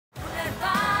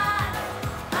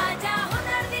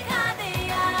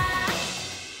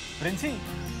प्रिंसी,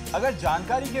 अगर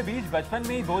जानकारी के बीज बचपन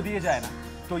में ही बो दिए जाए ना,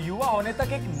 तो युवा होने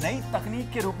तक एक नई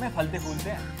तकनीक के रूप में फलते फूलते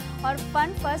हैं। और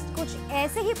फनफर्स्ट कुछ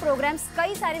ऐसे ही प्रोग्राम्स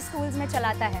कई सारे स्कूल्स में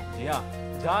चलाता है। जी हाँ,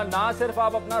 जहाँ ना सिर्फ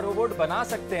आप अपना रोबोट बना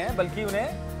सकते हैं बल्कि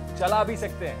उन्हें चला भी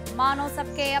सकते हैं। मानो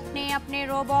सबके अपने अपने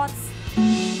रोबोट्स।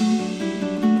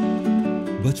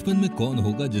 बचपन में कौन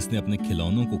होगा जिसने अपने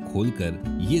खिलौनों को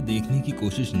खोलकर ये देखने की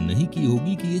कोशिश नहीं की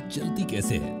होगी कि ये चलती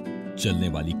कैसे है। चलने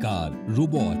वाली कार,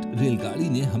 रोबोट, रेलगाड़ी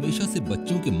ने हमेशा से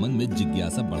बच्चों के मन में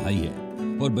जिज्ञासा बढ़ाई है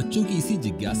और बच्चों की इसी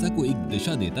जिज्ञासा को एक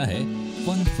दिशा देता है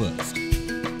फन फर्स्ट।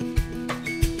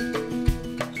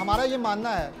 हमारा ये मानना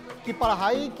है कि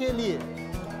पढ़ाई के लिए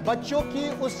बच्चों की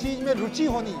उस चीज में रुचि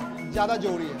होनी ज्यादा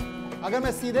जरूरी है। अगर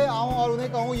मैं सीधे आऊं और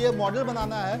उन्हें कहूं ये मॉडल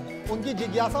बनाना है, उनकी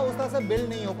जिज्ञासा उस तरह से बिल्ड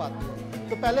नहीं हो पाती है।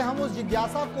 तो पहले हम उस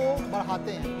जिज्ञासा को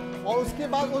बढ़ाते हैं और उसके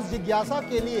बाद उस जिज्ञासा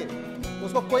के लिए,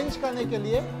 उसको क्वेंच करने के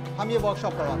लिए हम ये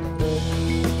वर्कशॉप करवाते हैं।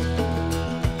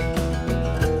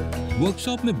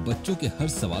 वर्कशॉप में बच्चों के हर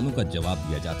सवालों का जवाब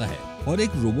दिया जाता है और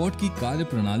एक रोबोट की कार्य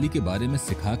प्रणाली के बारे में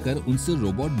सिखाकर उनसे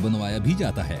रोबोट बनवाया भी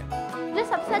जाता है। मुझे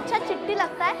सबसे अच्छा चिट्टी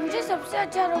लगता है। मुझे सबसे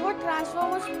अच्छा रोबोट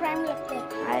ट्रांसफॉर्मर्स प्राइम लगता है।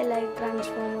 I like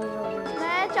transformers robot.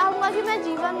 मैं चाहूँगा कि मैं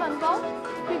जीवन बन पाऊँ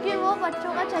क्योंकि वो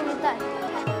बच्चों का चहेता है।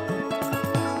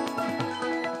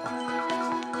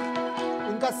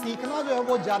 उनका सीखना जो है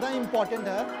वो ज़्यादा इम्पोर्टेंट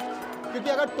है, क्योंकि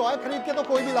अगर टॉय खरीद के तो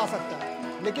कोई भी ला सकता है,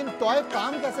 लेकिन टॉय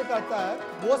काम कैसे करता है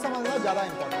वो समझना ज़्यादा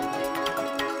इम्पोर्टेंट है।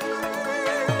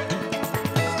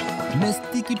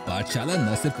 मस्ती की पाठशाला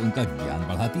न सिर्फ उनका ज्ञान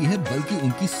बढ़ाती है बल्कि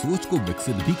उनकी सोच को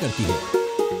विकसित भी करती है।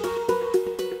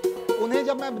 उन्हें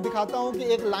जब मैं दिखाता हूँ कि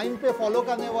एक लाइन पे फॉलो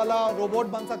करने वाला रोबोट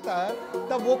बन सकता है,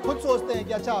 तब वो खुद सोचते हैं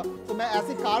कि अच्छा, तो मैं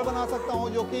ऐसी कार बना सकता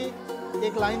हूँ जो कि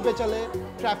एक लाइन पे चले,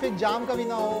 ट्रैफिक जाम कभी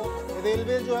ना हो,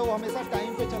 रेलवे जो है वो हमेशा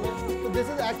टाइम पे चले। तो this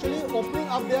is actually opening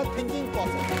up there thinking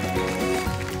process.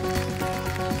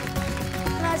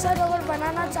 मैं ऐसा रोबोट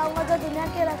बनाना चाहूँगा जो दुनिया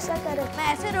की रक्षा करे। मैं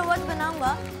ऐसे रोबोट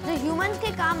बनाऊंगा जो ह्यूमंस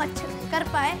के काम अच्छे कर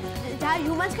पाए, जहाँ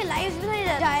ह्यूमंस के लाइफ भी नहीं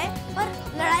जाए पर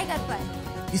लड़ाई कर पाए।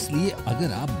 इसलिए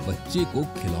अगर आप बच्चे को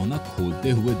खिलौना खोलते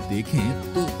हुए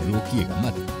देखें तो रोकिएगा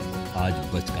मत। आज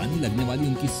बचकानी लगने वाली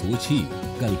उनकी सोच ही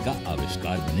कल का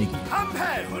आविष्कार बनेगी। हम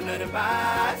है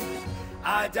हुनरबाज,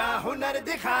 आजा हुनर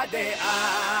दिखा दे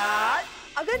आज।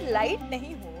 अगर लाइट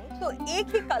नहीं हो तो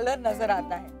एक ही कलर नजर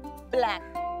आता है, ब्लैक।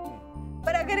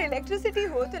 पर अगर इलेक्ट्रिसिटी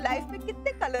हो तो लाइफ में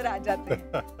कितने कलर आ जाते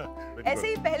हैं। ऐसे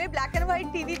ही पहले ब्लैक एंड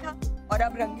व्हाइट टीवी था और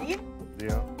अब रंगीन।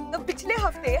 तो पिछले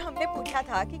हफ्ते हमने पूछा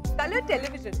था कि कलर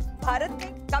टेलीविजन भारत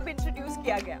में कब इंट्रोड्यूस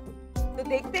किया गया। तो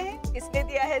देखते हैं किसने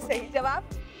दिया है सही जवाब।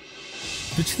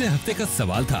 पिछले हफ्ते का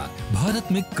सवाल था,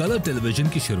 भारत में कलर टेलीविजन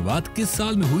की शुरुआत किस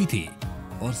साल में हुई थी?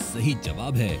 और सही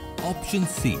जवाब है ऑप्शन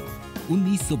सी,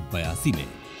 1982 में।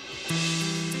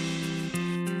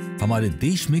 हमारे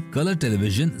देश में कलर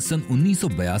टेलीविजन सन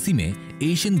 1982 में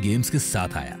एशियन गेम्स के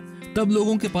साथ आया। तब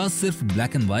लोगों के पास सिर्फ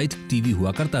ब्लैक एंड व्हाइट टीवी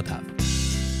हुआ करता था।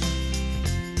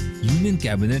 यूनियन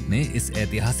कैबिनेट ने इस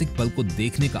ऐतिहासिक पल को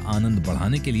देखने का आनंद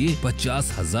बढ़ाने के लिए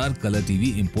 50,000 कलर टीवी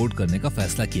इंपोर्ट करने का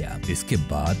फैसला किया। इसके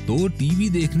बाद तो टीवी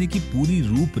देखने की पूरी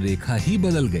रूपरेखा ही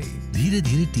बदल गई। धीरे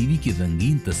धीरे टीवी की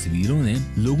रंगीन तस्वीरों ने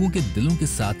लोगों के दिलों के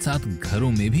साथ साथ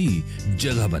घरों में भी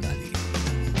जगह बना ली।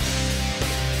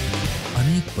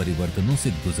 अनेक परिवर्तनों से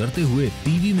गुजरते हुए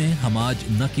टीवी में हम आज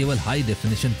न केवल हाई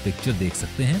डेफिनेशन पिक्चर देख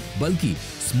सकते हैं बल्कि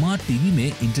स्मार्ट टीवी में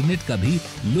इंटरनेट का भी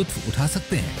लुत्फ उठा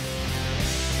सकते हैं।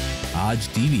 आज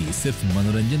टीवी सिर्फ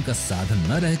मनोरंजन का साधन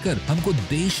न रहकर हमको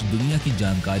देश दुनिया की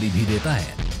जानकारी भी देता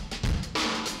है।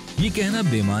 ये कहना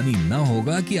बेमानी न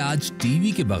होगा कि आज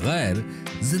टीवी के बगैर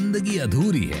जिंदगी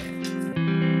अधूरी है।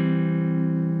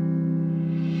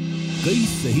 कई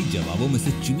सही जवाबों में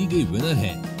से चुनी गई विनर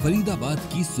है फरीदाबाद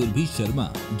की सुरभि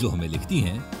शर्मा, जो हमें लिखती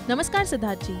हैं। नमस्कार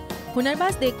सिद्धार्थ जी,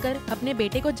 हुनरबाज देखकर अपने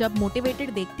बेटे को जब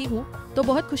मोटिवेटेड देखती हूँ तो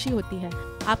बहुत खुशी होती है।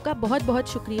 आपका बहुत बहुत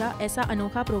शुक्रिया ऐसा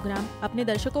अनोखा प्रोग्राम अपने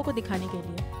दर्शकों को दिखाने के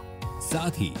लिए।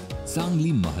 साथ ही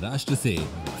सांगली महाराष्ट्र से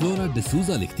फ्लोरा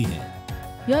डिसूजा लिखती हैं।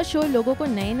 यह शो लोगों को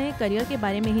नए नए करियर के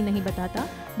बारे में ही नहीं बताता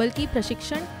बल्कि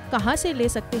प्रशिक्षण कहाँ से ले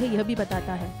सकते हैं यह भी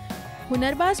बताता है।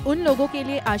 हुनरबाज उन लोगों के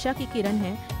लिए आशा की किरण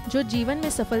है जो जीवन में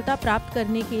सफलता प्राप्त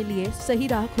करने के लिए सही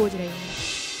राह खोज रहे हैं।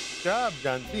 क्या आप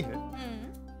जानती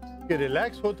हैं कि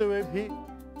रिलैक्स होते हुए भी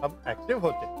हम एक्टिव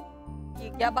होते हैं? ये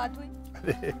क्या बात हुई?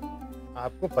 अरे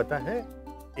आपको पता है,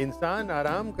 इंसान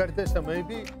आराम करते समय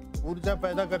भी ऊर्जा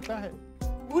पैदा करता है।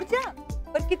 ऊर्जा?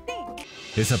 पर कितनी?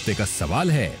 इस हफ्ते का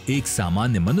सवाल है, एक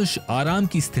सामान्य मनुष्य आराम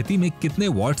की स्थिति में कितने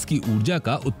वॉट्स की ऊर्जा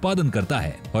का उत्पादन करता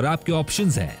है? और आपके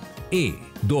ऑप्शंस हैं ए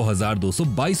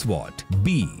 2222 what,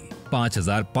 B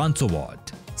 5500 what,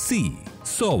 C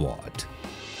 100 what.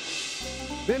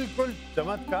 बिल्कुल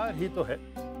चमत्कार ही तो है।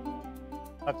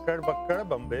 अक्कड़ बक्कड़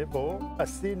बम्बे बो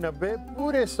 80 90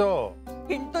 पूरे 100।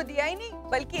 हिंट तो दिया ही नहीं,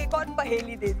 बल्कि एक और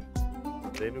पहेली दे दी।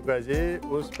 रेणुका जी,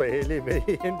 उस पहेली में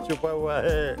ही हिंट छुपा हुआ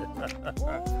है।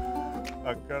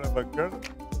 अक्कड़ बक्कड़।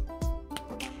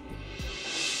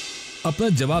 अपना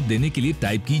जवाब देने के लिए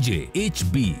टाइप कीजिए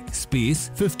HB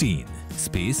space 15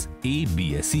 space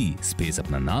ABSE space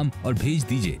अपना नाम और भेज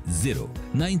दीजिए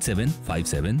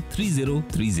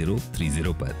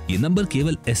 09757303030 पर। ये नंबर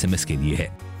केवल SMS के लिए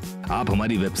है। आप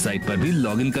हमारी वेबसाइट पर भी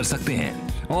लॉगिन कर सकते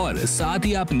हैं और साथ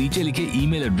ही आप नीचे लिखे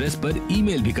ईमेल एड्रेस पर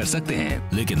ईमेल भी कर सकते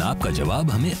हैं, लेकिन आपका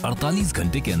जवाब हमें 48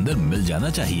 घंटे के अंदर मिल जाना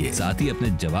चाहिए। साथ ही अपने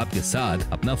जवाब के साथ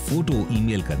अपना फोटो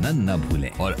ईमेल करना न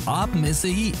भूलें और आप में से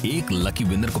ही एक लकी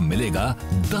विनर को मिलेगा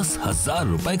 10,000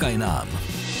 रुपए का इनाम।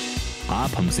 आप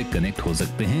हमसे कनेक्ट हो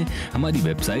सकते हैं हमारी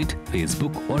वेबसाइट,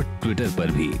 फेसबुक और ट्विटर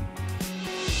पर भी।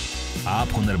 आप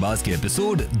हुनरबाज के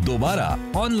एपिसोड दोबारा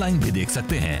ऑनलाइन भी देख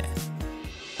सकते हैं।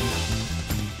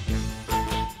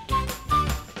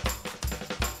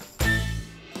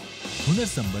 हुनर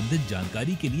संबंधित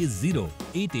जानकारी के लिए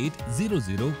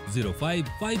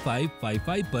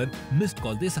 08800055555 पर मिस्ड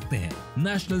कॉल दे सकते हैं।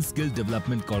 नेशनल स्किल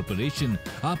डेवलपमेंट कॉर्पोरेशन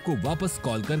आपको वापस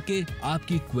कॉल करके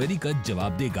आपकी क्वेरी का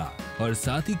जवाब देगा और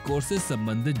साथ ही कोर्सेज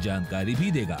संबंधित जानकारी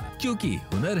भी देगा, क्योंकि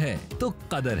हुनर है तो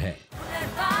कदर है।